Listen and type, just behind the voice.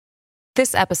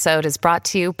This episode is brought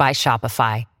to you by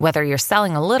Shopify. Whether you're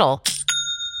selling a little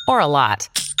or a lot,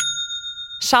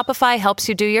 Shopify helps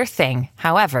you do your thing,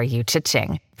 however you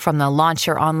cha-ching. From the launch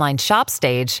your online shop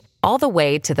stage, all the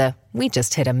way to the we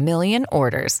just hit 1 million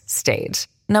orders stage.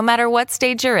 No matter what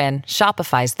stage you're in,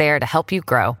 Shopify's there to help you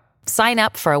grow. Sign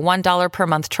up for a $1 per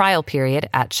month trial period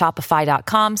at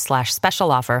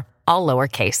shopify.com/special offer, all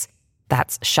lowercase.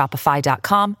 That's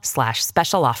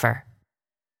shopify.com/special offer.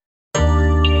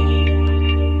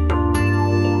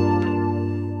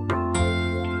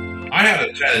 I had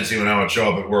a tendency when I would show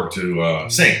up at work to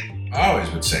sing. I always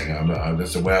would sing.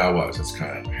 That's the way I was. That's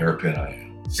kind of hairpin I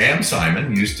am. Sam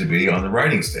Simon used to be on the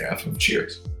writing staff of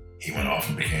Cheers. He went off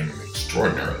and became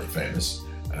extraordinarily famous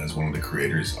as one of the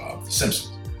creators of The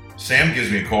Simpsons. Sam gives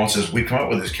me a call and says, we come up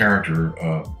with this character.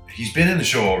 He's been in the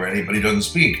show already, but he doesn't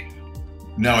speak.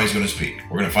 Now he's going to speak.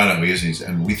 We're going to find out who he is,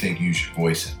 and we think you should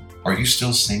voice him. Are you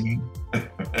still singing?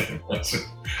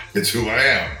 It's who I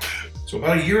am. So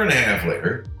about a year and a half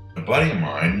later, a buddy of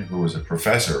mine who was a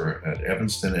professor at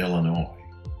Evanston, Illinois,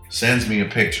 sends me a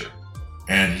picture.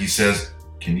 And he says,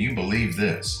 can you believe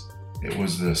this? It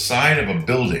was the side of a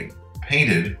building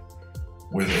painted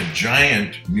with a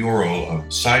giant mural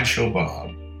of Sideshow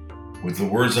Bob with the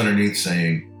words underneath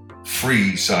saying,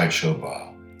 "Free Sideshow Bob."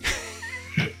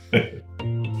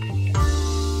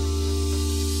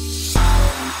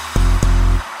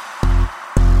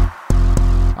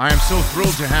 I am so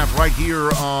thrilled to have right here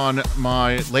on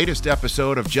my latest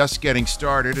episode of Just Getting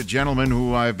Started a gentleman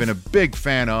who I've been a big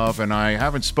fan of and I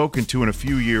haven't spoken to in a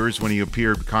few years when he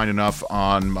appeared kind enough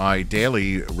on my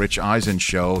daily Rich Eisen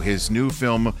show. His new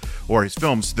film, or his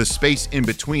films, The Space in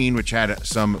Between, which had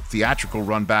some theatrical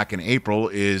run back in April,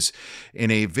 is in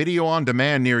a video on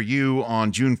demand near you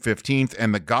on June 15th,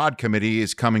 and The God Committee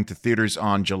is coming to theaters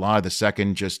on July the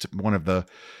 2nd, just one of the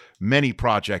many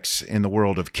projects in the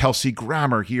world of Kelsey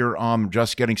Grammer here on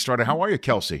Just Getting Started. How are you,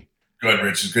 Kelsey? Good,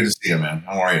 Rich. It's good to see you, man.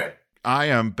 How are you? I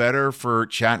am better for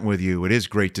chatting with you. It is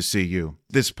great to see you.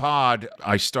 This pod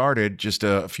I started just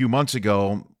a few months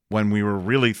ago when we were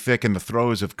really thick in the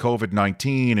throes of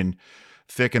COVID-19 and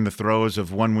thick in the throes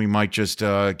of when we might just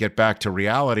get back to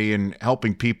reality and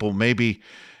helping people maybe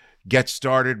get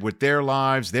started with their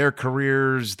lives, their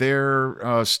careers, their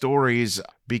stories,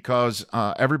 because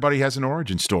everybody has an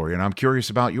origin story. And I'm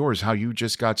curious about yours, how you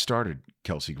just got started,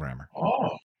 Kelsey Grammer.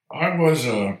 Oh, I was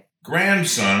a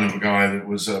grandson of a guy that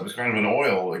was kind of an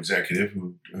oil executive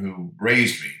who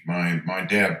raised me. My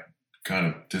dad kind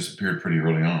of disappeared pretty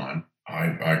early on.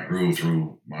 I grew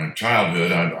through my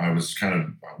childhood. I was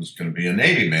going to be a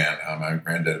Navy man. My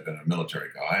granddad had been a military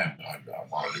guy. I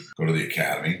wanted to go to the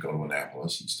academy, go to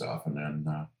Annapolis and stuff. And then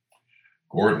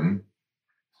Gordon,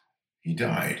 he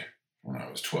died when I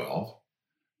was 12.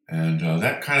 And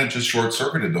that kind of just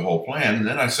short-circuited the whole plan. And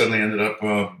then I suddenly ended up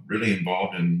really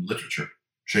involved in literature,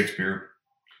 Shakespeare,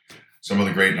 some of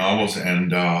the great novels.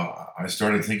 And I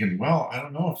started thinking, well, I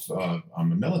don't know if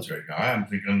I'm a military guy. I'm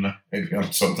thinking maybe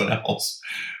I'm something else.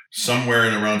 Somewhere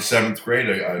in around 7th grade,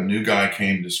 a new guy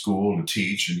came to school to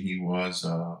teach, and he was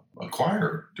a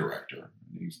choir director.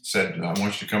 He said, I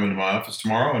want you to come into my office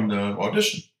tomorrow and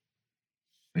audition.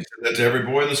 He said that to every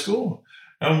boy in the school.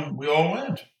 And we all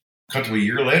went. Cut to a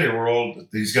year later,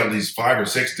 he's got these 5 or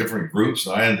 6 different groups.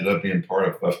 And I ended up being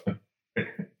part of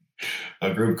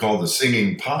a group called the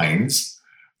Singing Pines.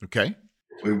 Okay.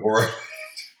 We wore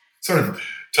sort of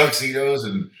tuxedos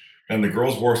and the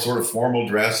girls wore sort of formal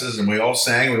dresses, and we all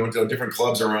sang. We went to different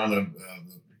clubs around the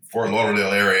Fort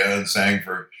Lauderdale area and sang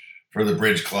for the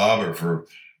Bridge Club or for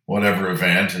whatever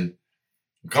event. And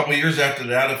a couple of years after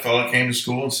that, a fellow came to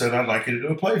school and said, I'd like you to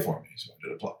do a play for me. So I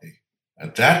did a play.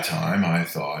 At that time, I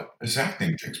thought, this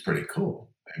acting thing's pretty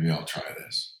cool. Maybe I'll try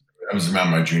this. That was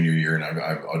around my junior year, and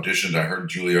I auditioned. I heard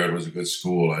Juilliard was a good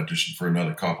school. I auditioned for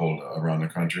another couple around the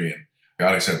country and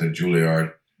got accepted at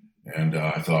Juilliard. And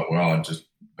I thought, well, I just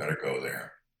better go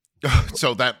there.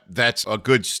 So that's a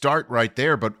good start right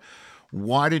there. But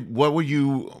what were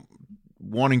you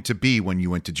wanting to be when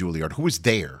you went to Juilliard? Who was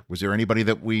there? Was there anybody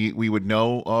that we would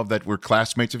know of that were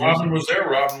classmates of yours? Robin was there.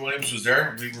 Robin Williams was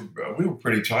there. We were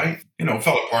pretty tight.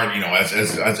 Fell apart.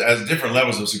 As different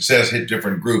levels of success hit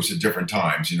different groups at different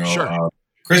times. Sure.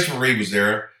 Christopher Reeve was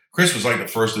there. Chris was like the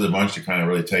first of the bunch to kind of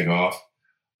really take off.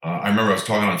 I remember I was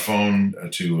talking on the phone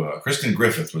to Kristen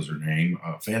Griffith was her name,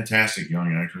 a fantastic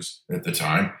young actress at the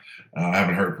time. I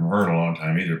haven't heard from her in a long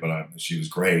time either, but she was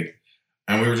great.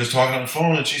 And we were just talking on the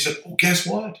phone, and she said, "Oh, guess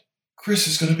what? Chris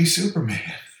is going to be Superman."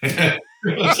 It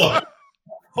was like,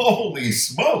 holy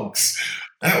smokes!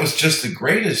 That was just the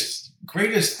greatest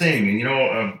thing. And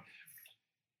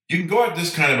you can go at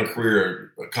this kind of a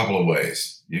career a couple of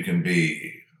ways. You can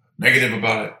be negative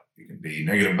about it. You can be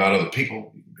negative about other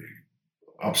people. You can be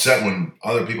upset when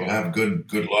other people have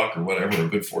good luck or whatever, or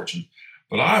good fortune.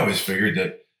 But I always figured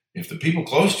that if the people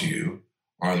close to you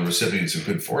are the recipients of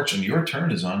good fortune, your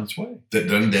turn is on its way.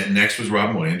 Then next was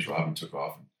Robin Williams. Robin took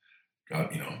off and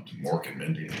got, Mork and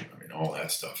Mindy. And, all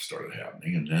that stuff started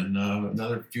happening. And then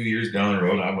another few years down the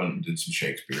road, I went and did some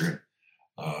Shakespeare,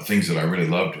 things that I really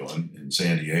loved doing in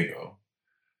San Diego.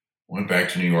 Went back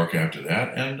to New York after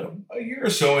that. And a year or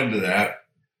so into that,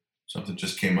 something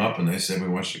just came up and they said, we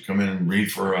want you to come in and read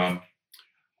for a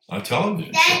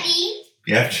television show. Daddy?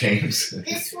 Yeah, James.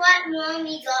 This is what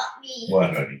Mommy got me.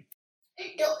 What, honey?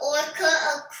 The Orca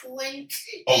of Quint.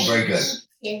 Oh, very good.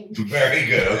 Very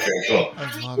good. Okay, cool.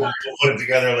 We'll put it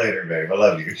together later, babe. I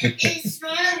love you. It's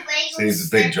not a Lego. See, he's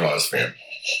a big Jaws fan.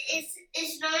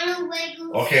 It's not a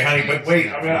Lego. Okay, honey, but wait.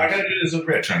 I got to do this with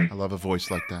Rich, honey. I love a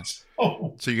voice like that.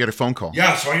 Oh. So you get a phone call.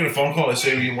 Yeah, so I get a phone call. They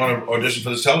say, you want to audition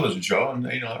for this television show? And,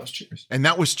 that was Cheers. And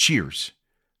that was Cheers.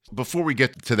 Before we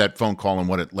get to that phone call and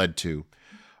what it led to,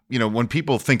 when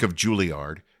people think of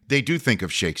Juilliard, they do think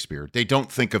of Shakespeare. They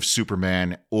don't think of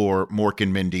Superman or Mork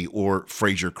and Mindy or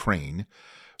Frasier Crane.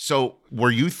 So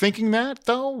were you thinking that,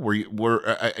 though?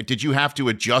 Did you have to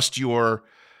adjust your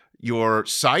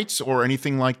sights or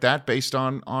anything like that based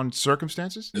on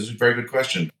circumstances? This is a very good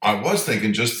question. I was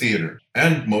thinking just theater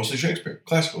and mostly Shakespeare,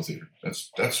 classical theater.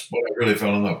 That's what I really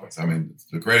fell in love with. I mean,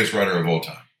 the greatest writer of all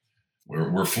time.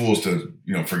 We're fools to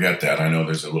forget that. I know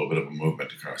there's a little bit of a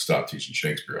movement to kind of stop teaching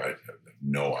Shakespeare. I have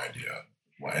no idea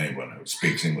why anyone who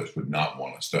speaks English would not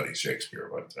want to study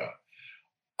Shakespeare. But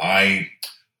I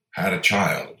had a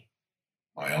child,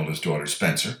 my eldest daughter,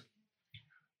 Spencer,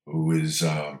 who is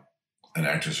an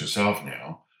actress herself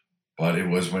now. But it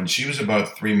was when she was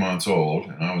about 3 months old,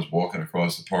 and I was walking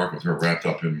across the park with her wrapped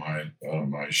up in my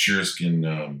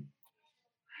shearskin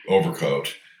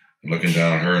overcoat, and looking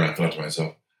down at her, and I thought to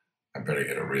myself, I better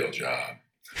get a real job.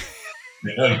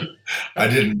 And I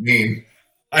didn't mean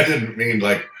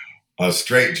like a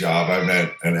straight job. I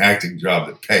meant an acting job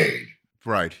that paid.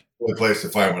 Right. The only place to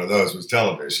find one of those was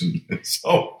television.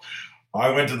 So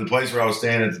I went to the place where I was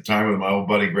staying at the time with my old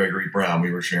buddy Gregory Brown.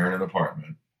 We were sharing an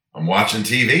apartment. I'm watching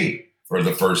TV for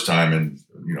the first time in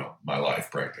my life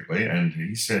practically, and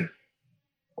he said,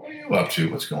 "What are you up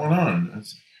to? What's going on?" I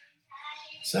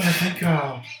said,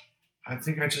 I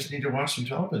think I just need to watch some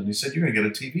television. He said, "You're going to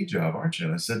get a TV job, aren't you?"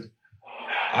 And I said,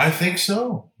 "I think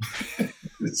so."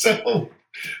 So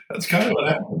that's kind of what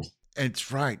happened.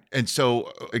 It's right. And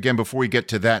so, again, before we get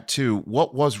to that, too,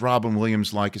 what was Robin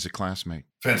Williams like as a classmate?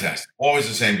 Fantastic. Always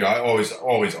the same guy, always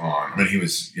on. I mean, he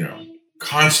was,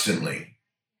 constantly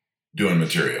doing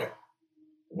material.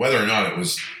 Whether or not it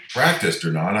was practiced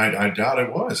or not, I doubt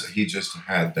it was. He just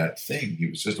had that thing. He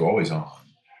was just always on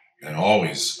and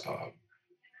always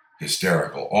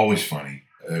hysterical, always funny.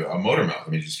 A motor mouth. I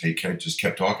mean, he just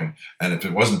kept talking. And if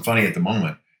it wasn't funny at the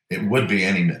moment, it would be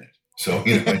any minute. So,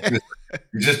 he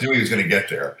just knew he was going to get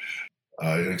there.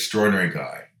 An extraordinary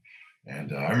guy.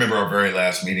 And I remember our very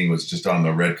last meeting was just on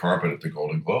the red carpet at the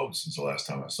Golden Globes since the last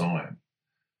time I saw him.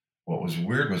 What was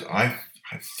weird was I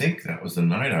think that was the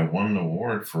night I won an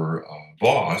award for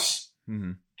Boss.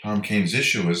 Mm-hmm. Tom Kane's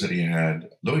issue was that he had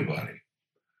Lewy body.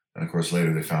 And, of course,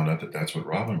 later they found out that that's what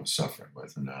Robin was suffering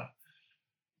with. And,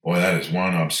 boy, that is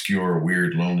one obscure,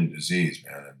 weird, lonely disease,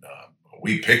 man. And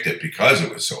we picked it because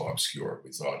it was so obscure.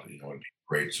 We thought, it'd be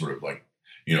great sort of like,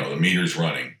 the meters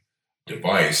running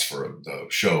device for the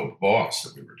show Boss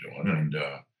that we were doing. And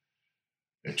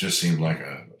it just seemed like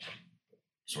a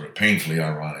sort of painfully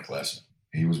ironic lesson.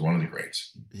 He was one of the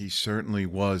greats. He certainly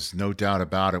was, no doubt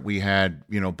about it. We had,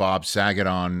 Bob Saget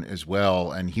on as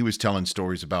well, and he was telling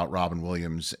stories about Robin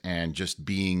Williams and just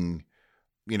being,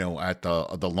 at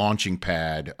the launching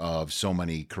pad of so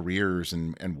many careers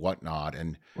and whatnot.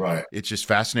 And right. It's just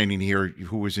fascinating to hear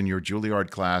who was in your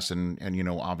Juilliard class and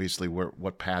obviously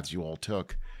what paths you all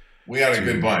took. We had a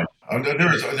good bunch.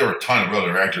 There were a ton of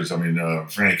other actors. I mean,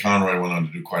 Franny Conroy went on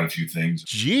to do quite a few things.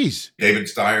 Jeez. David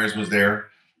Stiers was there,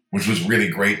 which was really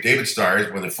great. David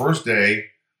Stiers, the first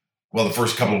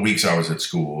couple of weeks I was at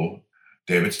school,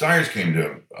 David Stiers came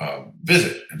to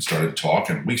visit and started to talk,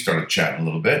 and we started chatting a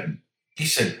little bit. And he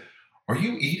said, "Are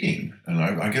you eating?" And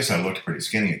I guess I looked pretty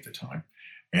skinny at the time.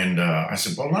 And I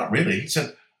said, "Well, not really." He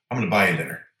said, "I'm going to buy you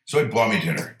dinner." So he bought me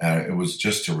dinner. It was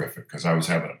just terrific because I was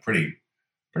having a pretty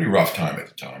rough time at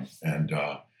the time. And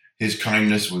his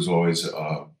kindness was always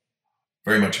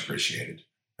very much appreciated.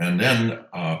 And then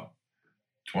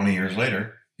 20 years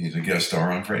later, he's a guest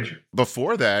star on Frasier.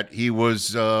 Before that, he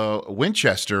was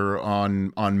Winchester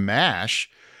on MASH.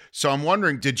 So I'm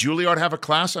wondering, did Juilliard have a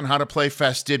class on how to play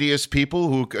fastidious people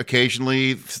who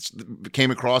occasionally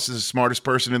came across as the smartest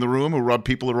person in the room, who rubbed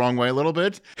people the wrong way a little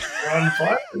bit? You're on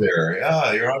fire there.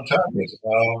 Yeah, you're on top of it.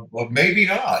 Well, maybe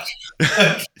not.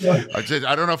 I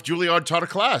don't know if Juilliard taught a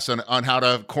class on how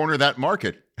to corner that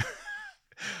market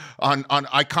on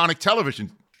iconic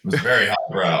television. It was very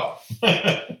highbrow.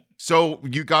 So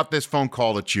you got this phone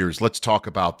call at Cheers. Let's talk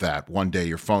about that. One day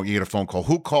you get a phone call.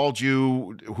 Who called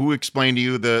you? Who explained to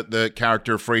you the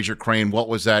character Frasier Crane? What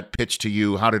was that pitch to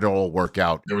you? How did it all work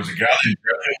out? There was a guy named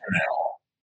Gretchen Cornell.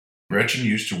 Gretchen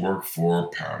used to work for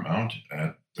Paramount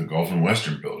at the Gulf and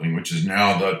Western building, which is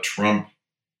now the Trump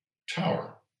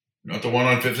Tower. Not the one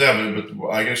on Fifth Avenue, but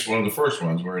I guess one of the first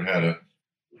ones where it had a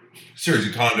series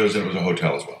of condos and it was a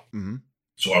hotel as well. Mm-hmm.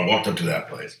 So I walked up to that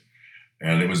place.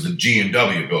 And it was the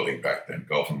G&W building back then,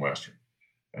 Gulf and Western.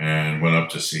 And went up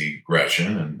to see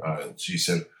Gretchen. And she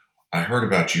said, I heard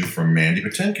about you from Mandy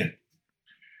Patinkin.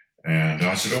 And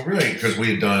I said, oh, really? Because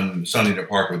we had done Sunday in the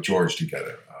Park with George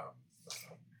together,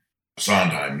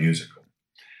 Sondheim musical.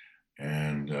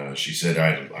 And she said,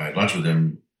 I had lunch with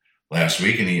him last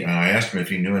week. And I asked him if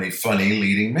he knew any funny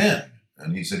leading men.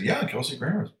 And he said, yeah, Kelsey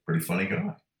Grammer is a pretty funny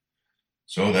guy.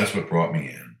 So that's what brought me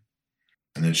in.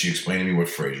 And then she explained to me what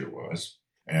Frasier was.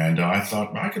 And I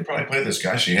thought, I could probably play this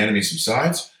guy. She handed me some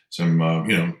sides, some,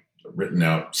 written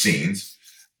out scenes.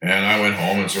 And I went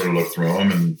home and sort of looked through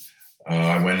them. And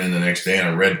I went in the next day and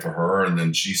I read for her. And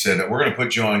then she said, we're going to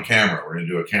put you on camera. We're going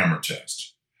to do a camera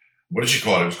test. What did she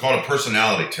call it? It was called a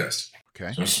personality test.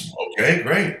 Okay. So I said, okay,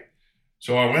 great.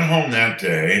 So I went home that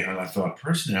day and I thought,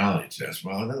 personality test.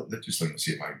 Well, let's just look and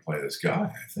see if I can play this guy,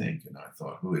 I think. And I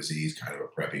thought, who is he? He's kind of a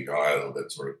preppy guy, a little bit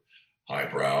sort of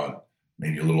highbrow,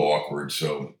 maybe a little awkward.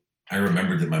 So I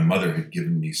remembered that my mother had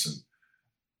given me some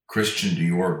Christian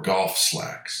Dior golf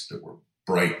slacks that were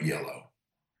bright yellow.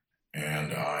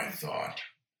 And I thought,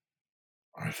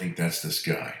 I think that's this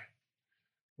guy.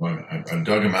 Well, I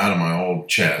dug them out of my old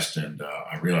chest and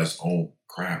I realized, oh,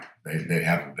 crap, they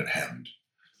haven't been hemmed.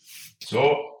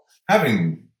 So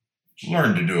having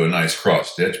learned to do a nice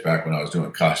cross stitch back when I was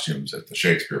doing costumes at the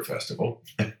Shakespeare Festival,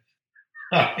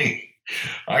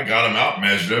 I got them out,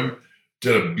 measured them,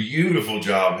 did a beautiful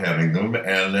job having them,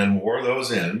 and then wore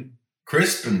those in,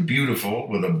 crisp and beautiful,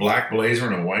 with a black blazer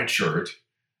and a white shirt,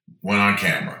 went on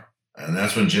camera. And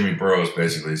that's when Jimmy Burrows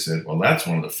basically said, well, that's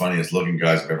one of the funniest looking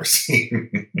guys I've ever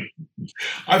seen.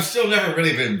 I've still never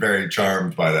really been very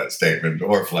charmed by that statement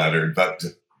or flattered, but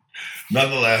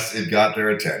nonetheless, it got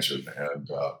their attention. And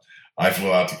I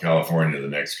flew out to California the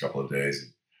next couple of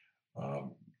days,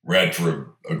 read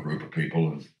for a group of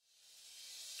people, and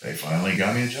they finally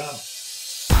got me a job.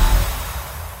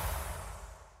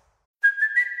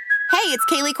 Hey, it's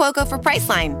Kaylee Cuoco for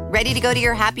Priceline. Ready to go to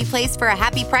your happy place for a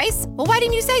happy price? Well, why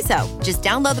didn't you say so? Just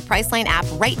download the Priceline app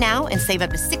right now and save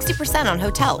up to 60% on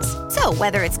hotels. So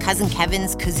whether it's Cousin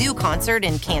Kevin's Kazoo Concert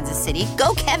in Kansas City,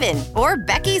 go Kevin, or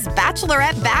Becky's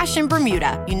Bachelorette Bash in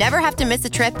Bermuda, you never have to miss a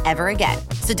trip ever again.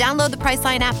 So download the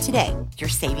Priceline app today. Your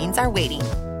savings are waiting.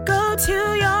 Go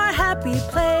to your happy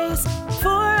place for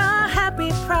a happy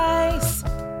price.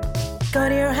 Go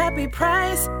to your happy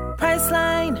price,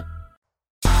 Priceline.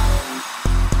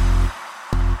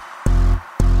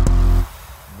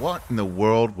 What in the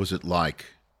world was it like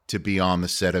to be on the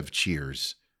set of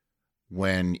Cheers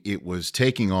when it was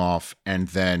taking off and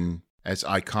then as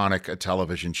iconic a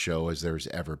television show as there's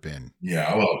ever been?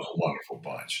 Yeah, well, it was a wonderful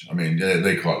bunch. I mean,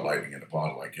 they caught lightning in a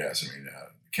bottle, I guess. I mean,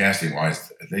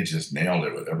 casting-wise, they just nailed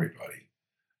it with everybody.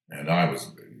 And I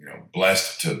was,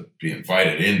 blessed to be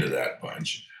invited into that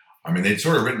bunch. I mean, they'd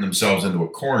sort of written themselves into a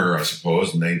corner, I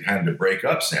suppose, and they had to break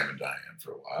up Sam and Diane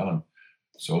for a while. And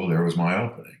so there was my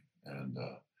opening. And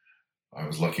I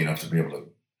was lucky enough to be able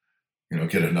to,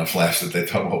 get enough laughs that they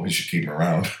thought, well, we should keep him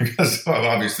around because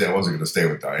obviously I wasn't going to stay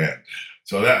with Diane.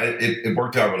 So that it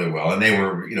worked out really well. And they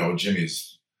were,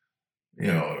 Jimmy's,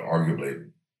 arguably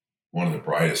one of the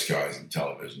brightest guys in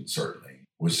television, certainly.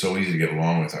 Was so easy to get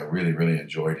along with. I really, really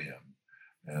enjoyed him.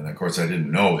 And of course, I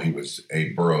didn't know he was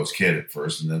Abe Burrows' kid at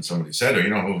first. And then somebody said, oh, you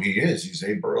know who he is? He's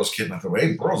Abe Burrows' kid. And I thought, well,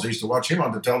 Abe Burrows, I used to watch him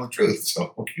on To Tell the Truth.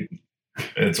 So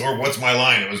or What's My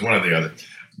Line? It was one or the other.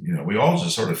 We all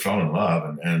just sort of fell in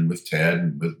love, and with Ted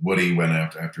and with Woody went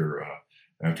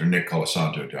after Nick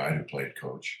Colasanto died, who played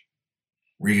Coach.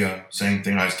 Rhea, same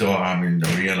thing.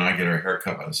 Rhea and I get our hair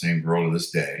cut by the same girl to this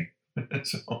day.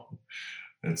 So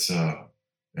it's a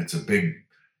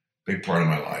big part of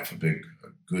my life, a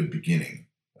good beginning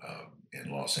in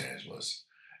Los Angeles.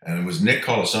 And it was Nick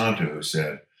Colasanto who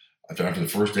said, after the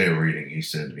first day of reading, he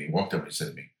walked up and he said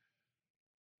to me,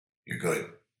 "You're good.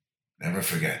 Never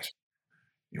forget.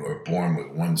 You are born with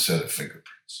one set of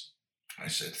fingerprints. I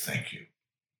said, thank you,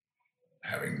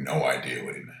 having no idea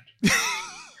what he meant.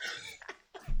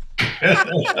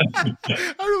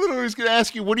 I literally was going to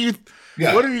ask you, what do you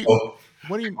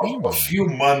mean by a few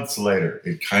months later,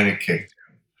 it kind of kicked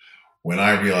in when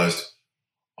I realized,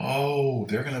 oh,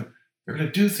 they're gonna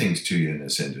do things to you in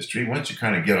this industry. Once you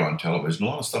kind of get on television, a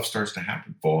lot of stuff starts to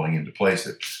happen, falling into place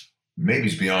that maybe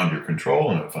is beyond your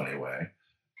control in a funny way.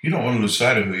 You don't want to lose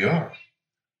sight of who you are.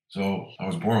 So I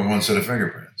was born with one set of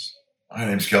fingerprints. My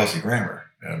name's Kelsey Grammer,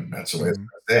 and that's the way it's going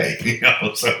to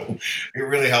stay. So it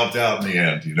really helped out in the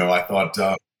end. I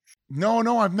thought.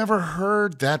 No, I've never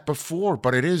heard that before,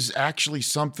 but it is actually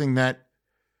something that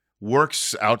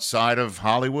works outside of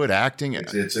Hollywood acting.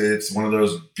 It's one of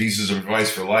those pieces of advice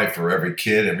for life for every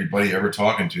kid, everybody ever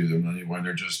talking to them when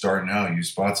they're just starting out. You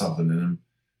spot something in them,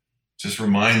 just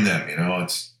remind them.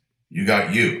 It's you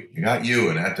got you,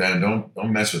 and at that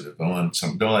don't mess with it. Don't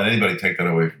let anybody take that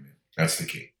away from you. That's the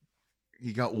key.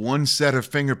 You got one set of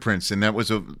fingerprints, and that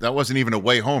wasn't even a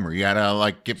way homer. You had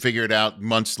to figure it out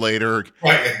months later.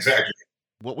 Right, exactly.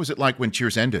 What was it like when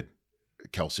Cheers ended,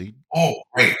 Kelsey? Oh,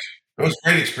 great. It was a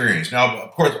great experience. Now,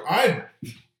 of course, I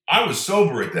was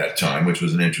sober at that time, which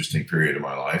was an interesting period of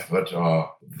my life. But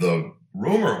the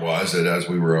rumor was that as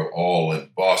we were all in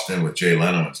Boston with Jay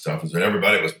Leno and stuff, is that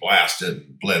everybody was blasted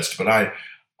and blitzed. But I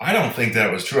don't think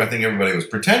that was true. I think everybody was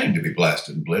pretending to be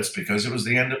blasted and blitzed because it was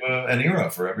the end of an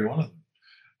era for every one of them.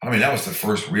 I mean, that was the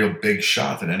first real big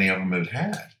shot that any of them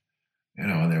had.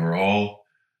 And they were all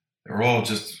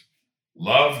just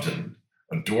loved and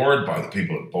adored by the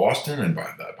people of Boston and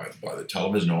by the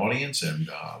television audience. And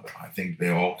I think they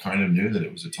all kind of knew that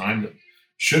it was a time that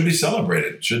should be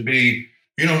celebrated. It should be,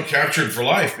 captured for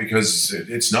life because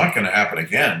it's not going to happen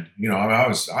again. I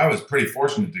was pretty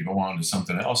fortunate to go on to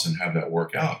something else and have that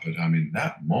work out. But I mean,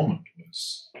 that moment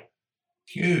was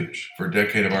huge for a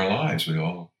decade of our lives. We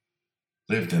all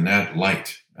lived in that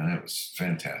light, and it was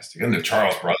fantastic. And the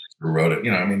Charles brothers who wrote it,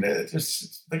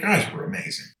 the guys were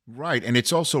amazing. Right, and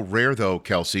it's also rare, though,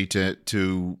 Kelsey,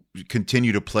 to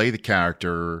continue to play the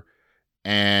character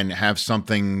and have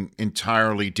something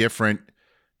entirely different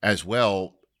as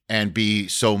well, and be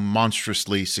so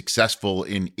monstrously successful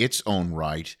in its own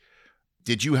right.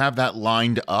 Did you have that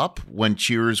lined up when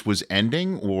Cheers was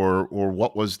ending, or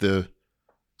what was the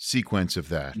sequence of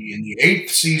that? In the 8th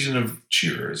season of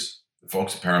Cheers, the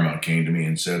folks at Paramount came to me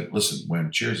and said, listen,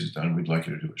 when Cheers is done, we'd like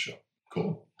you to do a show.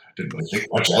 Cool. Didn't really think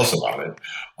much else about it.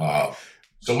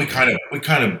 So we kind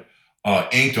of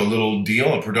inked a little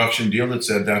deal, a production deal that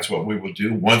said that's what we would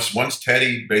do. Once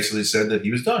Teddy basically said that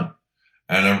he was done.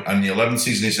 And on the 11th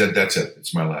season, he said, that's it.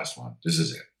 It's my last one. This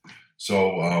is it.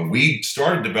 So we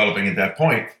started developing at that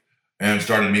point and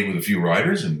started to meet with a few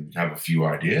writers and have a few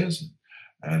ideas.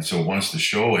 And so once the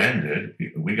show ended,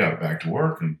 we got back to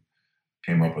work and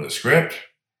came up with a script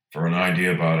for an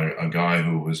idea about a guy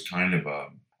who was kind of a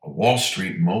Wall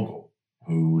Street mogul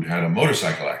who had a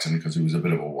motorcycle accident because he was a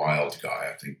bit of a wild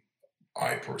guy. I think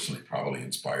I personally probably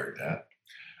inspired that.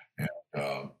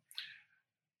 And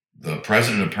the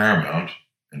president of Paramount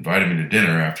invited me to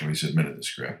dinner after we submitted the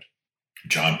script.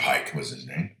 John Pike was his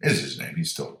name. Is his name. I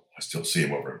still see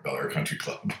him over at Bel Air Country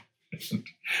Club.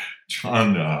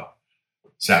 John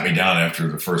sat me down after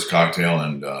the first cocktail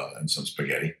and some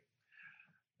spaghetti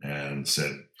and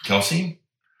said, Kelsey,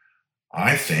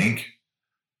 I think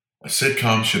a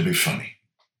sitcom should be funny.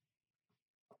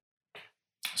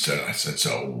 I said,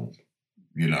 so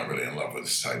you're not really in love with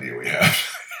this idea we have?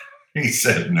 He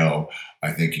said, no,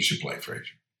 I think you should play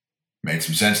Frasier. Made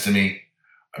some sense to me.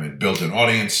 I mean, built an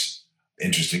audience,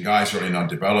 interesting guy, certainly not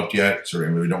developed yet.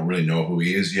 Certainly we don't really know who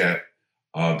he is yet.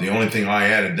 The only thing I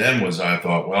added then was I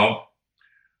thought, well,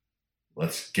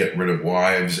 let's get rid of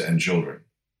wives and children.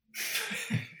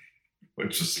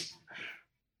 Which is...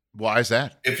 Why is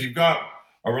that? If you've got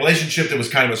a relationship that was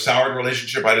kind of a soured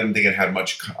relationship, I didn't think it had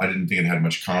much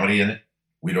comedy in it.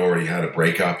 We'd already had a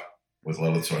breakup with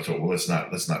Lilith, so I thought, well, let's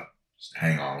not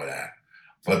hang on with that.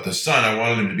 But the son, I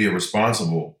wanted him to be a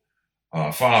responsible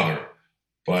father.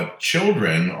 But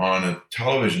children on a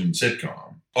television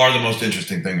sitcom are the most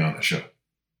interesting thing on the show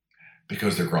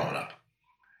because they're growing up.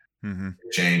 Mm-hmm.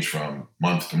 Change from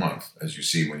month to month, as you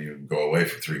see when you go away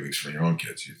for 3 weeks from your own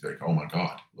kids. You think, oh my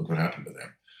God, look what happened to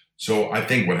them. So I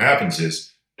think what happens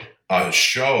is a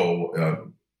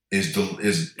show is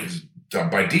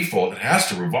by default, it has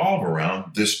to revolve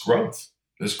around this growth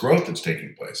that's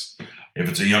taking place. If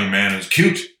it's a young man who's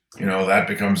cute, that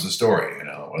becomes the story,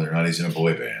 whether or not he's in a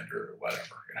boy band or whatever.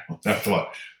 That's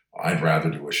what I'd rather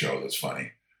do a show that's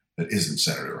funny that isn't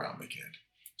centered around the kid.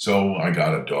 So I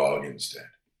got a dog instead.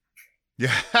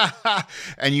 Yeah.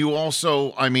 And you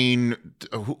also, I mean,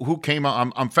 who came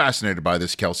out? I'm fascinated by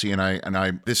this, Kelsey, and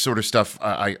I this sort of stuff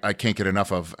I can't get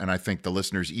enough of, and I think the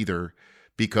listeners either,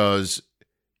 because,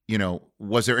 you know,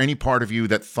 was there any part of you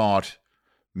that thought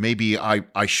maybe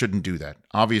I shouldn't do that?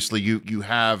 Obviously, you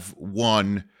have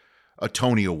won a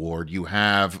Tony Award, you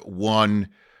have won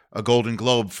a Golden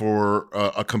Globe for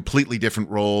a completely different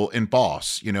role in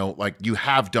Boss, you know, like you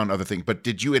have done other things, but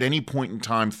did you at any point in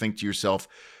time think to yourself,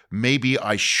 maybe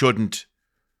I shouldn't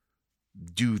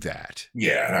do that?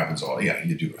 Yeah, it happens all. Yeah,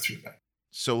 you do go through that.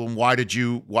 So why did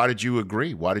you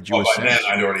agree? Why did you By assent? then,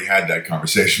 I'd already had that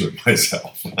conversation with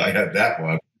myself. I had that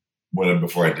one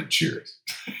before I did Cheers.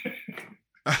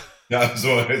 That was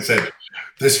the one that said,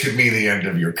 this could mean the end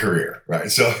of your career, right?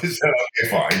 So I said, okay,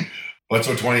 fine. But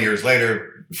so 20 years later,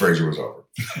 Frasier was over.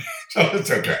 So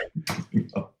it's okay.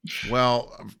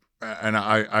 Well, and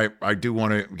I do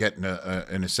want to get in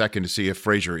a second to see if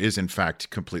Frasier is in fact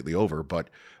completely over, but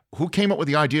who came up with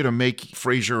the idea to make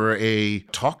Frasier a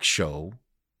talk show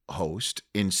host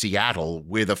in Seattle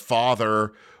with a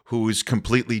father who's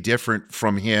completely different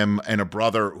from him and a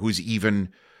brother who's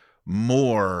even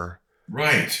more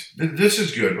right? This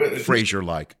is good.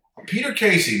 Frasier-like? Peter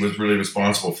Casey was really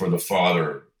responsible for the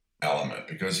father element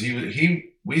because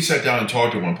we sat down and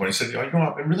talked at one point. He said, you know,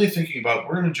 I've been really thinking about,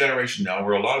 we're in a generation now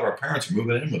where a lot of our parents are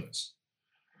moving in with us.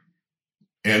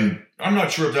 And I'm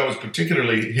not sure if that was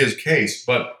particularly his case,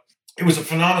 but it was a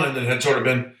phenomenon that had sort of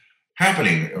been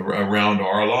happening around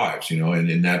our lives, you know,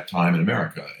 in that time in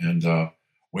America. And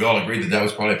we all agreed that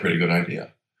was probably a pretty good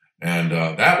idea. And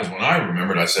that was when I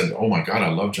remembered, I said, oh my God, I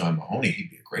love John Mahoney.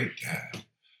 He'd be a great dad.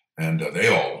 And they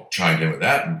all chimed in with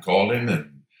that and called him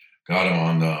and got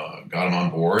him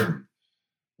on board. And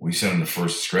we sent him the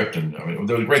first script. And I mean,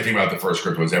 the great thing about the first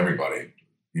script was everybody,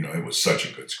 you know, it was such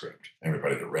a good script.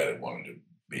 Everybody that read it wanted to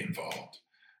be involved.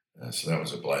 So that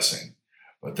was a blessing.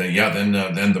 But then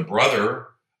the brother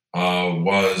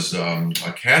was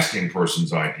a casting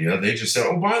person's idea. They just said,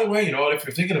 oh, by the way, you know, if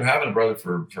you're thinking of having a brother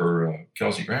for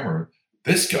Kelsey Grammer,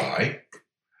 this guy,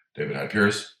 David Hyde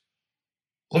Pierce,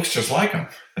 looks just like him.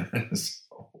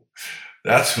 So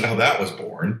that's how that was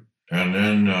born. And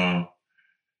then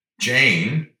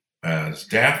Jane as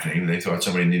Daphne, they thought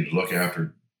somebody needed to look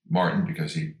after Martin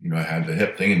because he, you know, had the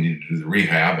hip thing and needed to do the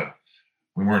rehab. And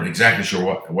we weren't exactly sure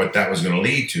what that was going to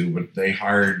lead to, but they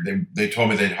told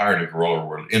me they'd hired a girl or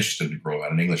were interested in a girl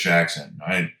had an English accent.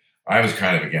 And I was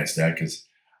kind of against that because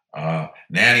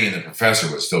Nanny and the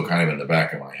Professor was still kind of in the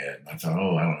back of my head. And I thought,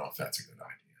 oh, I don't know if that's a good idea.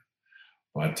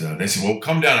 But they said, well,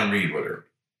 come down and read with her.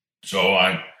 So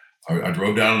I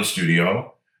drove down to the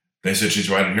studio. They said, she's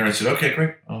right in here. I said, okay,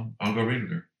 great. I'll go read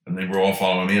with her. And they were all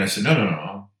following me. And I said,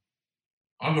 no,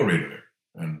 I'll go read with her.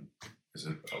 And I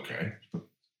said, okay. So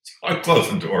I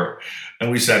closed the door and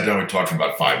we sat down. We talked for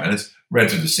about 5 minutes, read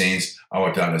through the scenes. I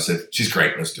walked out and I said, she's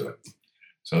great. Let's do it.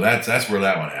 So that's where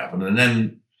that one happened. And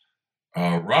then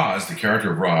Roz, the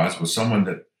character of Roz, was someone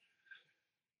that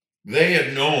they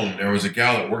had known. There was a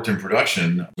gal that worked in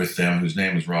production with them whose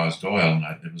name was Roz Doyle.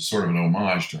 And it was sort of an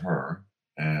homage to her.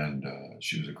 And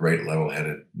she was a great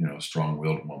level-headed, you know,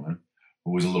 strong-willed woman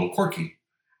who was a little quirky.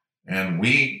 And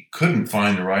we couldn't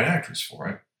find the right actress for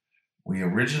it. We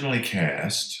originally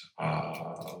cast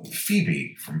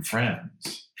Phoebe from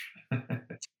Friends.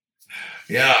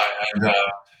 Yeah, and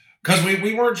because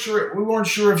we weren't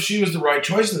sure if she was the right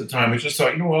choice at the time. We just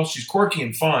thought, you know, well, she's quirky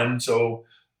and fun, so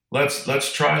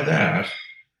let's try that.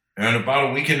 And about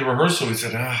a week into rehearsal, we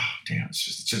said, damn,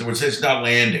 it's not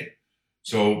landing.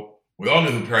 So we all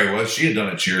knew who Perry was. She had done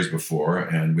a Cheers before,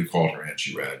 and we called her and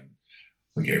she read.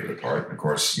 We gave her the part. And of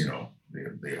course, you know,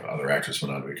 the other actress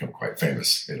went on to become quite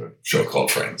famous in a show called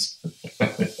Friends.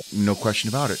 No question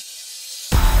about it.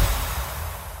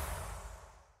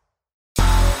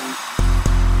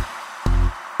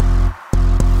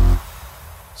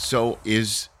 So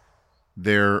is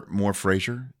there more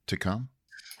Frasier to come?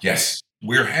 Yes.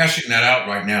 We're hashing that out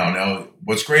right now. Now,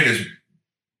 what's great is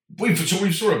we've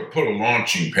sort of put a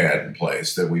launching pad in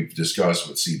place that we've discussed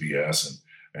with CBS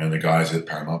and the guys at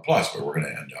Paramount Plus, where we're going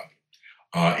to end up.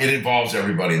 It involves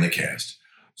everybody in the cast.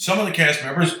 Some of the cast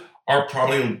members are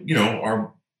probably, you know,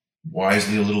 are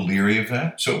wisely a little leery of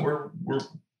that. So we're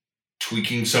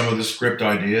tweaking some of the script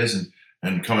ideas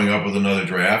and coming up with another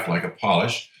draft, like a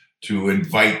polish, to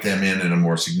invite them in a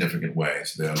more significant way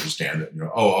so they understand that, you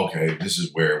know, oh, okay, this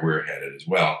is where we're headed as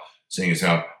well, seeing as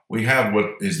how we have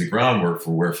what is the groundwork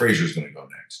for where Frasier's going to go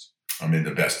next. I mean,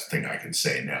 the best thing I can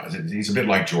say now is he's a bit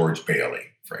like George Bailey,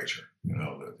 Frasier. You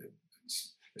know,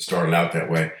 it started out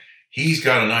that way. He's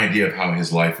got an idea of how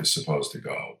his life is supposed to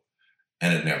go.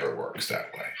 and it never works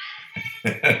that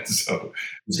way. So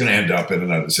he's going to end up in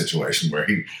another situation where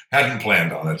he hadn't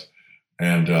planned on it,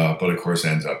 and but of course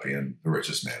ends up being the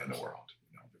richest man in the world,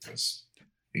 because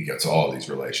he gets all these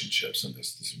relationships and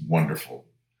this wonderful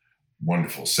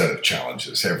set of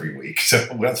challenges every week. So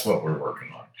that's what we're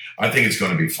working on. I think it's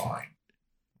going to be fine.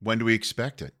 When do we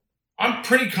expect it? I'm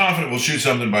pretty confident we'll shoot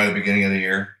something by the beginning of the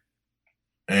year.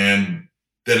 And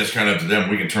then it's kind of up to them.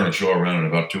 We can turn a show around in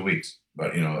about 2 weeks.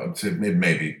 But,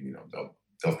 maybe they'll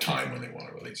have time when they want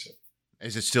to release it.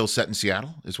 Is it still set in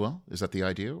Seattle as well? Is that the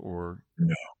idea, or?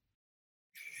 No.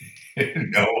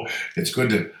 No,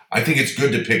 I think it's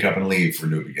good to pick up and leave for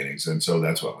new beginnings. And so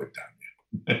that's what we've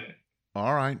done.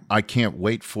 All right. I can't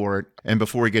wait for it. And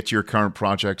before we get to your current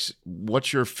projects,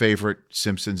 what's your favorite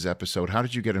Simpsons episode? How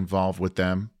did you get involved with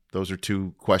them? Those are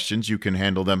 2 questions. You can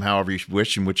handle them however you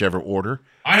wish, in whichever order.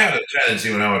 I had a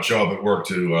tendency when I would show up at work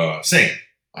to sing.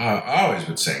 I always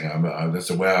would sing. That's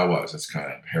the way I was. That's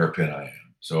kind of hairpin I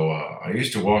am. So I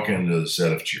used to walk into the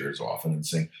set of Cheers often and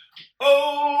sing,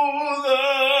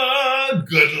 "Oh, the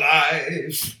good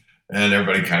life." And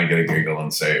everybody kind of get a giggle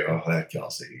and say, "Oh, that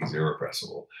Kelsey, he's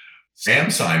irrepressible."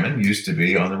 Sam Simon used to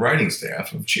be on the writing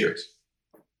staff of Cheers.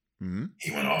 Mm-hmm.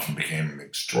 He went off and became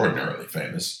extraordinarily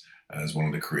famous as one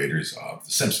of the creators of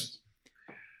The Simpsons.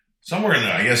 Somewhere in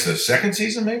the second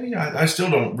season, maybe? I still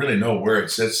don't really know where it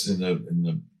sits in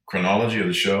the chronology of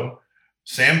the show.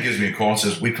 Sam gives me a call and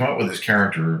says, "We come up with this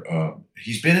character.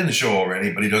 He's been in the show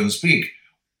already, but he doesn't speak.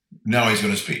 Now he's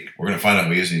going to speak. We're going to find out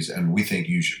who he is, and we think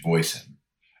you should voice him.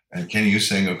 And can you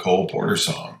sing a Cole Porter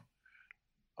song?"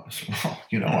 I said, "Well,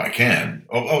 I can."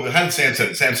 Oh, how did Sam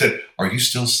say it? Sam said, "Are you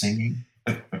still singing?"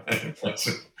 I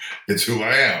said, "It's who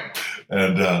I am."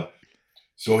 And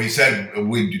so he said, "Do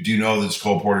you know this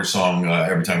Cole Porter song,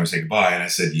 Every Time We Say Goodbye?" And I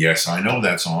said, "Yes, I know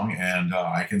that song, and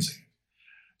I can sing it."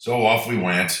 So off we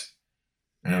went,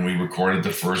 and we recorded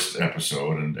the first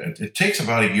episode. And it takes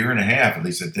about 1.5 years, at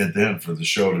least it did then, for the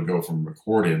show to go from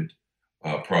recorded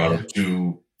product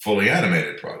to fully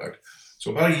animated product. So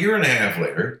about 1.5 years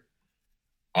later,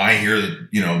 I hear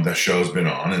that, the show's been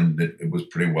on and it was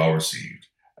pretty well received.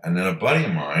 And then a buddy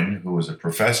of mine who was a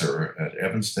professor at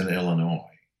Evanston, Illinois,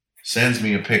 sends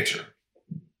me a picture.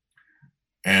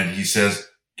 And he says,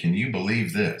 "Can you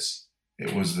believe this?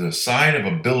 It was the side of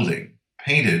a building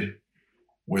painted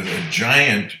with a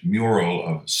giant mural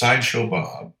of Sideshow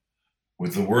Bob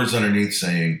with the words underneath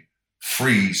saying,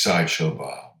 'Free Sideshow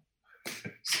Bob.'"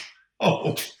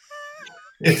 Oh,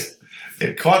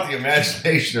 it caught the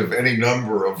imagination of any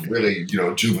number of really,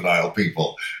 juvenile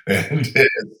people, and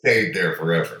it stayed there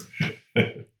forever.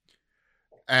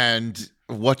 And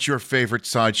what's your favorite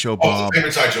Sideshow Bob?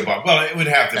 Favorite Sideshow Bob? Well, it would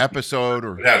have to episode,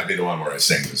 or it would have to be the one where I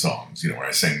sing the songs. Where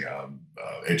I sing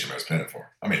HMS Pinafore.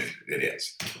 I mean, it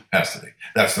is. It has to be.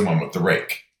 That's the one with the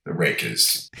rake. The rake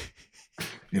is,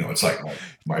 it's like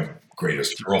my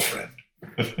greatest girlfriend.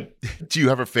 Do you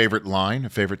have a favorite line, a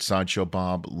favorite Sideshow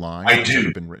Bob line? I do.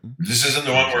 Ever been written? This isn't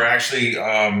the one where actually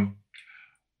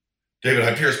David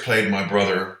Hyde Pierce played my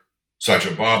brother,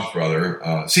 Sideshow Bob's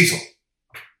brother, Cecil.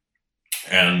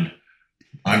 And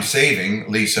I'm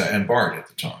saving Lisa and Bart at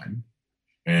the time.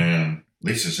 And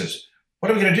Lisa says,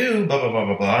 "What are we going to do?" Blah, blah, blah,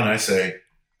 blah, blah. And I say,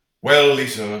 "Well,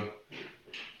 Lisa,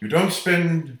 you don't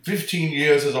spend 15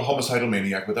 years as a homicidal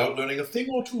maniac without learning a thing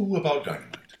or two about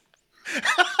dynamite."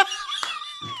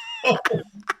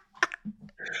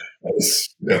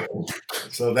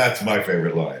 So that's my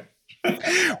favorite line.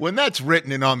 When that's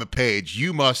written and on the page,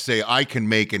 you must say, "I can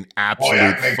make an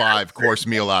absolute 5-course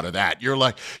meal out of that." You're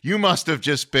like, you must have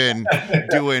just been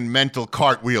doing mental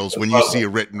cartwheels when you see a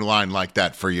written line like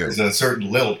that for you. There's a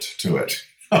certain lilt to it.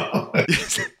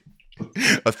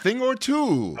 A thing or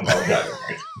two.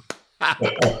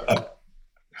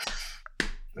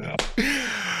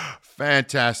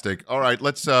 Fantastic. All right,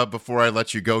 let's before I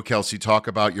let you go, Kelsey, talk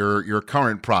about your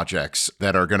current projects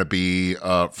that are going to be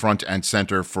front and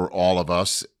center for all of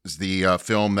us. Is the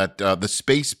film that The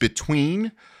Space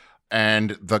Between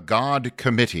and The God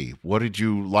Committee. What did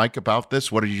you like about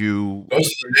this? What did you? Those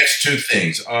are the next 2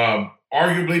 things.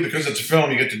 Arguably, because it's a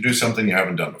film, you get to do something you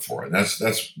haven't done before. And that's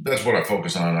what I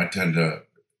focus on. I tend to,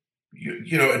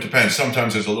 it depends.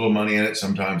 Sometimes there's a little money in it.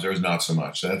 Sometimes there's not so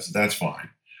much. That's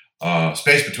fine.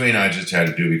 Space Between I just had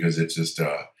to do because it's just,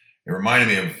 it reminded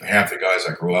me of half the guys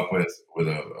I grew up with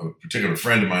a particular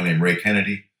friend of mine named Ray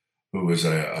Kennedy, who was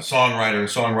a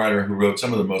songwriter who wrote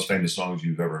some of the most famous songs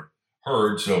you've ever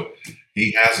heard. So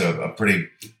he has a pretty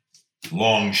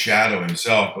long shadow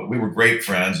himself, but we were great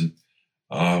friends. And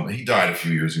he died a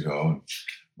few years ago. And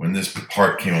when this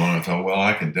part came along, I thought, well,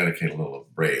 I can dedicate a little of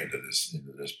Ray into this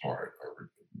part,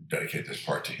 or dedicate this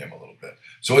part to him a little bit.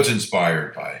 So it's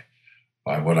inspired by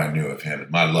what I knew of him and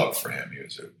my love for him. He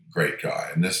was a great guy.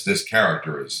 And this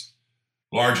character is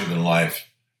larger than life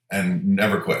and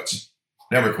never quits.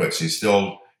 Never quits. He's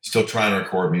still trying to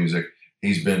record music.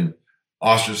 He's been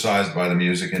ostracized by the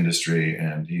music industry,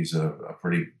 and he's a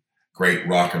pretty great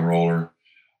rock and roller,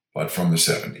 but from the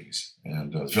 70s.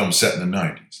 And the film's set in the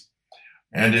 90s.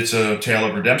 And it's a tale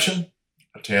of redemption,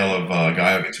 a tale of a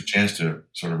guy who gets a chance to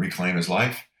sort of reclaim his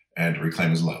life and to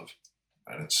reclaim his love.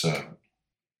 And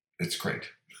it's great.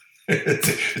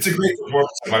 it's a great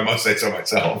performance, if I must say so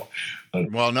myself.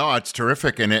 Well, no, it's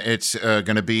terrific, and it's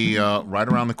going to be right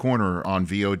around the corner on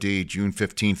VOD, June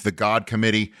 15th. The God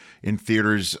Committee in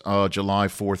theaters July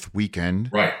 4th weekend.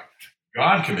 Right.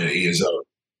 God Committee is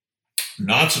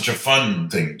not such a fun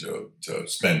thing to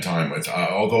spend time with,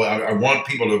 although I want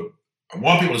people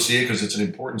to see it because it's an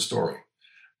important story,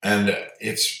 and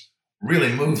it's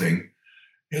really moving.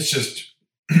 It's just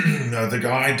the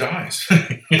guy dies.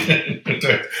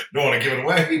 Don't want to give it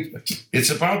away. It's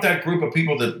about that group of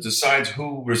people that decides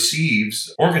who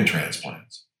receives organ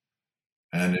transplants.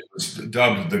 And it was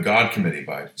dubbed the God Committee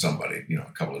by somebody,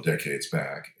 a couple of decades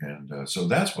back. And so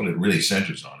that's what it really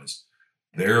centers on, is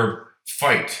their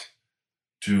fight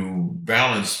to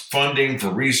balance funding for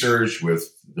research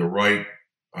with the right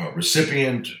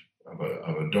recipient of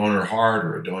a donor heart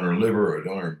or a donor liver or a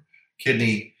donor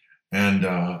kidney,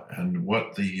 and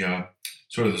what the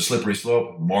sort of the slippery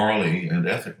slope morally and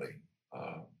ethically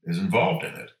is involved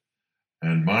in it.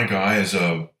 And my guy is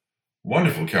a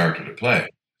wonderful character to play.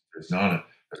 There's not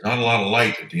a lot of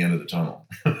light at the end of the tunnel.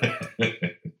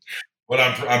 But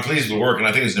I'm pleased with the work, and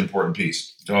I think it's an important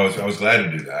piece. So I was glad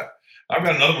to do that. I've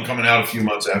got another one coming out a few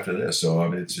months after this. So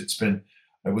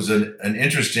it was an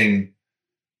interesting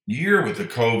year with the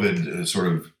COVID sort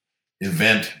of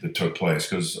event that took place,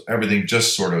 because everything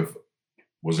just sort of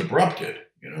was abrupted.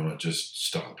 It just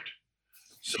stopped.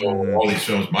 So all these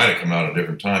films might have come out at a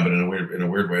different time, but in a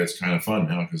weird way, it's kind of fun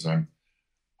now because I'm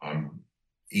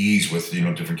eased with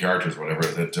different characters, whatever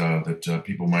that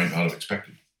people might not have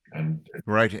expected. And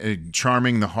right,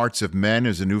 Charming the Hearts of Men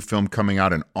is a new film coming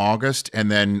out in August, and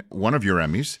then one of your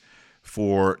Emmys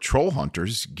for Troll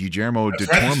Hunters, Guillermo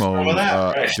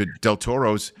del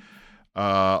Toro's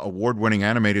award-winning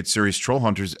animated series Troll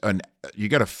Hunters, and you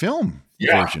got a film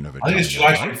version of it. I think it's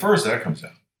July 21st that comes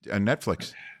out. On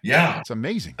Netflix. Yeah. It's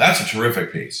amazing. That's a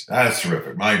terrific piece. That's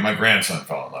terrific. My grandson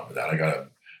fell in love with that. I got a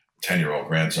 10-year-old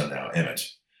grandson now, Emmett.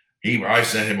 I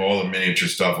sent him all the miniature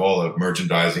stuff, all the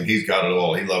merchandising. He's got it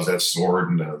all. He loves that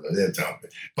sword,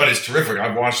 but it's terrific.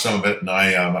 I've watched some of it, and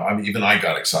I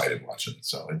got excited watching it.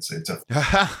 So it's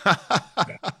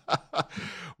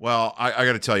Well, I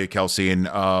got to tell you, Kelsey, and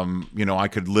I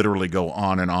could literally go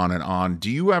on and on and on.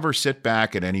 Do you ever sit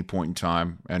back at any point in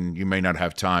time, and you may not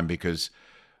have time because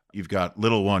you've got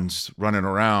little ones running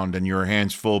around and your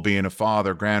hands full being a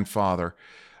father, grandfather,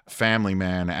 family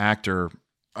man, actor?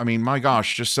 I mean, my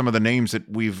gosh, just some of the names that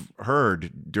we've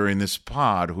heard during this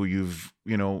pod who you've,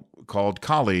 called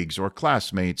colleagues or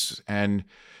classmates, and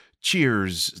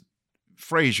Cheers,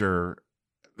 Frasier,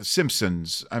 The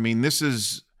Simpsons. I mean, this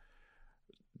is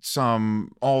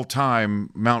some all-time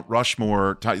Mount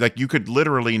Rushmore like you could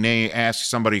literally ask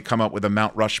somebody to come up with a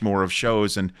Mount Rushmore of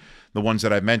shows, and the ones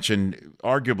that I mentioned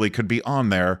arguably could be on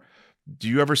there. Do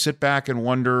you ever sit back and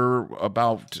wonder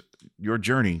about your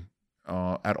journey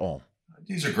at all?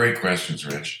 These are great questions,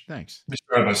 Rich. Thanks. Let me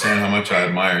start by saying how much I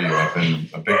admire you. I've been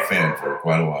a big fan for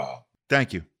quite a while.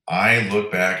 Thank you. I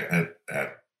look back at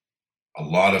a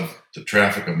lot of the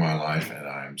traffic of my life, and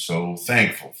I'm so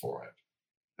thankful for it.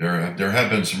 There have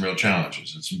been some real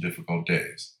challenges and some difficult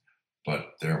days,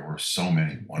 but there were so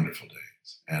many wonderful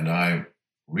days. And I'm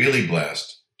really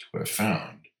blessed to have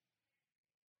found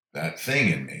that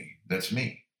thing in me that's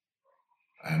me.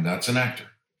 And that's an actor.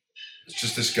 It's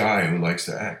just this guy who likes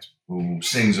to act, who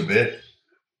sings a bit,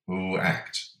 who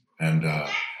acts. And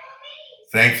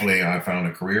thankfully, I found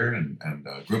a career and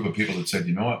a group of people that said,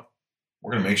 you know what,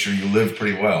 we're going to make sure you live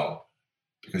pretty well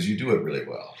because you do it really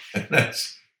well. And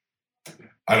that's,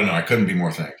 I don't know, I couldn't be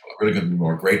more thankful. I really couldn't be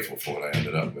more grateful for what I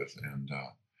ended up with. And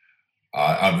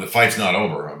the fight's not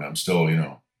over. I mean, I'm still,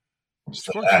 I'm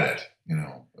still at it.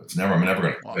 I'm never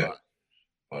going to quit.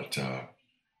 But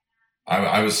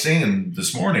I was singing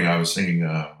this morning. I was singing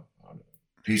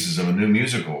pieces of a new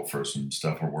musical for some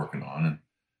stuff we're working on, and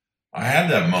I had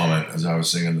that moment as I was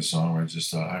singing the song where I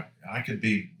just thought I could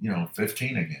be,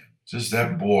 15 again. Just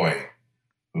that boy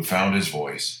who found his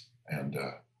voice and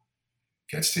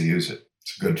gets to use it.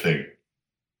 It's a good thing.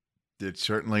 It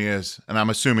certainly is. And I'm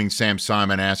assuming Sam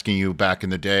Simon asking you back in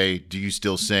the day, do you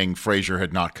still sing Frasier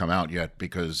had not come out yet?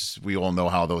 Because we all know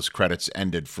how those credits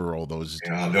ended for all those.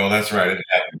 Yeah, no, that's right.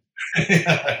 It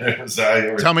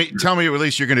happened. Tell me, at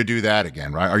least you're going to do that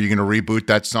again, right? Are you going to reboot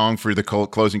that song for the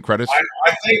closing credits?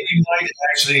 I think we might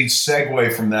actually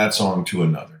segue from that song to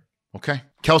another. Okay.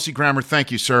 Kelsey Grammer,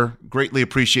 thank you, sir. Greatly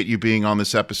appreciate you being on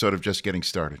this episode of Just Getting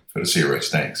Started. Good to see you, Rich.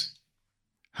 Thanks.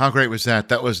 How great was that?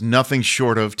 That was nothing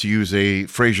short of, to use a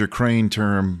Frasier Crane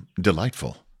term,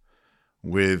 delightful.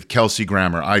 With Kelsey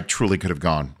Grammer, I truly could have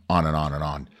gone on and on and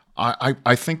on.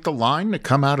 I think the line to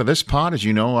come out of this pod, as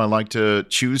you know, I like to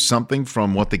choose something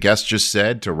from what the guest just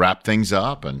said to wrap things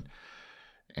up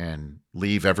and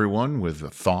leave everyone with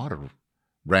a thought or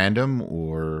random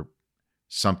or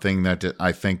something that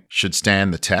I think should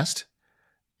stand the test.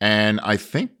 And I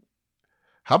think,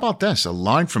 how about this? A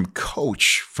line from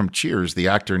Coach from Cheers, the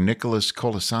actor Nicholas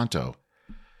Colasanto,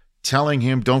 telling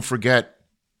him, don't forget,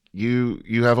 you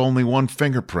have only one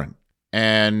fingerprint.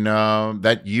 And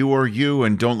that you are you,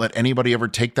 and don't let anybody ever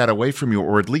take that away from you.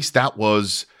 Or at least that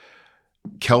was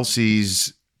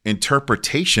Kelsey's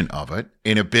interpretation of it.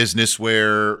 In a business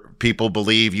where people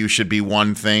believe you should be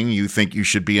one thing, you think you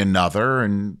should be another.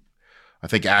 And I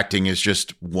think acting is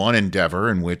just one endeavor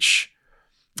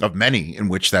of many in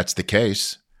which that's the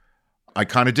case. I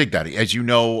kind of dig that. As you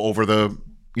know, over the,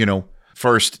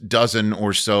 first dozen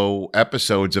or so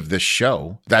episodes of this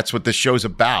show, that's what this show's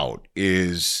about,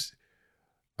 is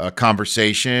a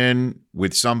conversation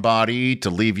with somebody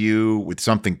to leave you with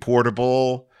something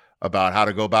portable about how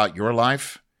to go about your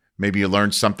life. Maybe you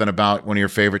learned something about one of your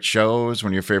favorite shows,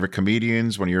 one of your favorite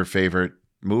comedians, one of your favorite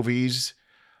movies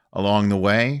along the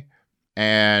way.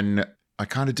 And I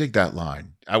kind of dig that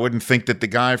line. I wouldn't think that the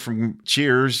guy from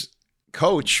Cheers,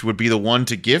 Coach, would be the one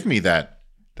to give me that.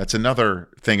 That's another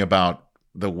thing about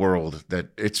the world, that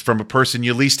it's from a person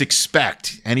you least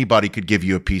expect. Anybody could give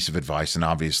you a piece of advice, and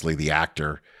obviously the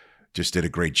actor just did a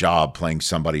great job playing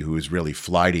somebody who was really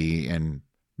flighty and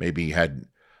maybe had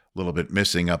a little bit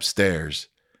missing upstairs.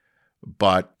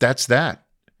 But that's that.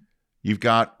 You've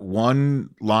got one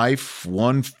life,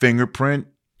 one fingerprint,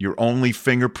 your only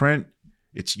fingerprint.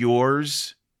 It's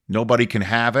yours. Nobody can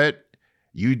have it.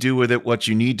 You do with it what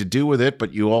you need to do with it,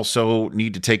 but you also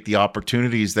need to take the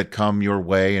opportunities that come your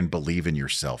way and believe in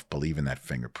yourself, believe in that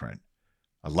fingerprint.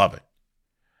 I love it.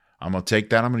 I'm going to take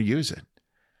that. I'm going to use it.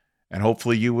 And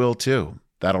hopefully you will too.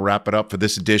 That'll wrap it up for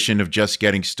this edition of Just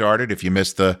Getting Started. If you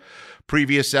missed the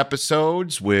previous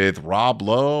episodes with Rob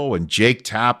Lowe and Jake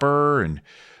Tapper and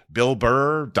Bill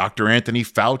Burr, Dr. Anthony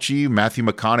Fauci, Matthew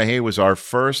McConaughey was our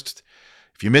first.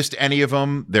 If you missed any of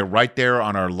them, they're right there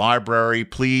on our library.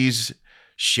 Please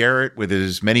share it with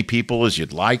as many people as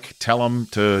you'd like. Tell them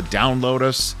to download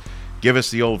us. Give us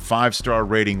the old 5-star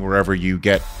rating wherever you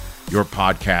get your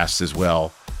podcasts as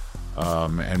well.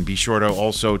 And be sure to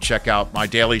also check out my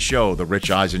daily show, The Rich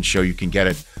Eisen Show. You can get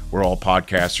it where all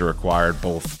podcasts are acquired.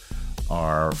 Both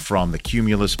are from the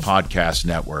Cumulus Podcast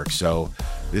Network. So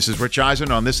this is Rich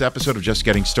Eisen on this episode of Just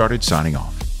Getting Started, signing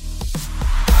off.